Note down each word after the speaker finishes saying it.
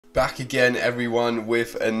Back again everyone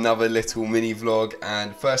with another little mini vlog,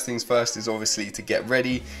 and first things first is obviously to get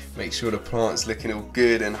ready, make sure the plant's looking all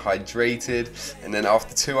good and hydrated, and then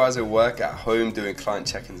after 2 hours of work at home doing client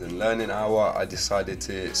check-ins and learning hour, I decided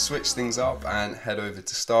to switch things up and head over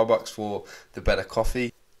to Starbucks for the better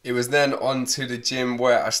coffee. It was then on to the gym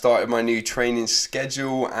where I started my new training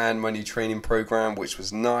schedule and my new training program, which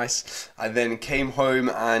was nice. I then came home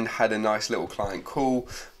and had a nice little client call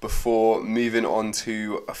before moving on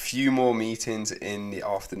to a few more meetings in the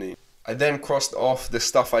afternoon. I then crossed off the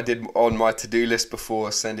stuff I did on my to-do list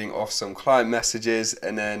before sending off some client messages,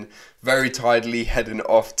 and then very tidily heading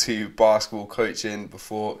off to basketball coaching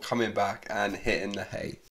before coming back and hitting the hay.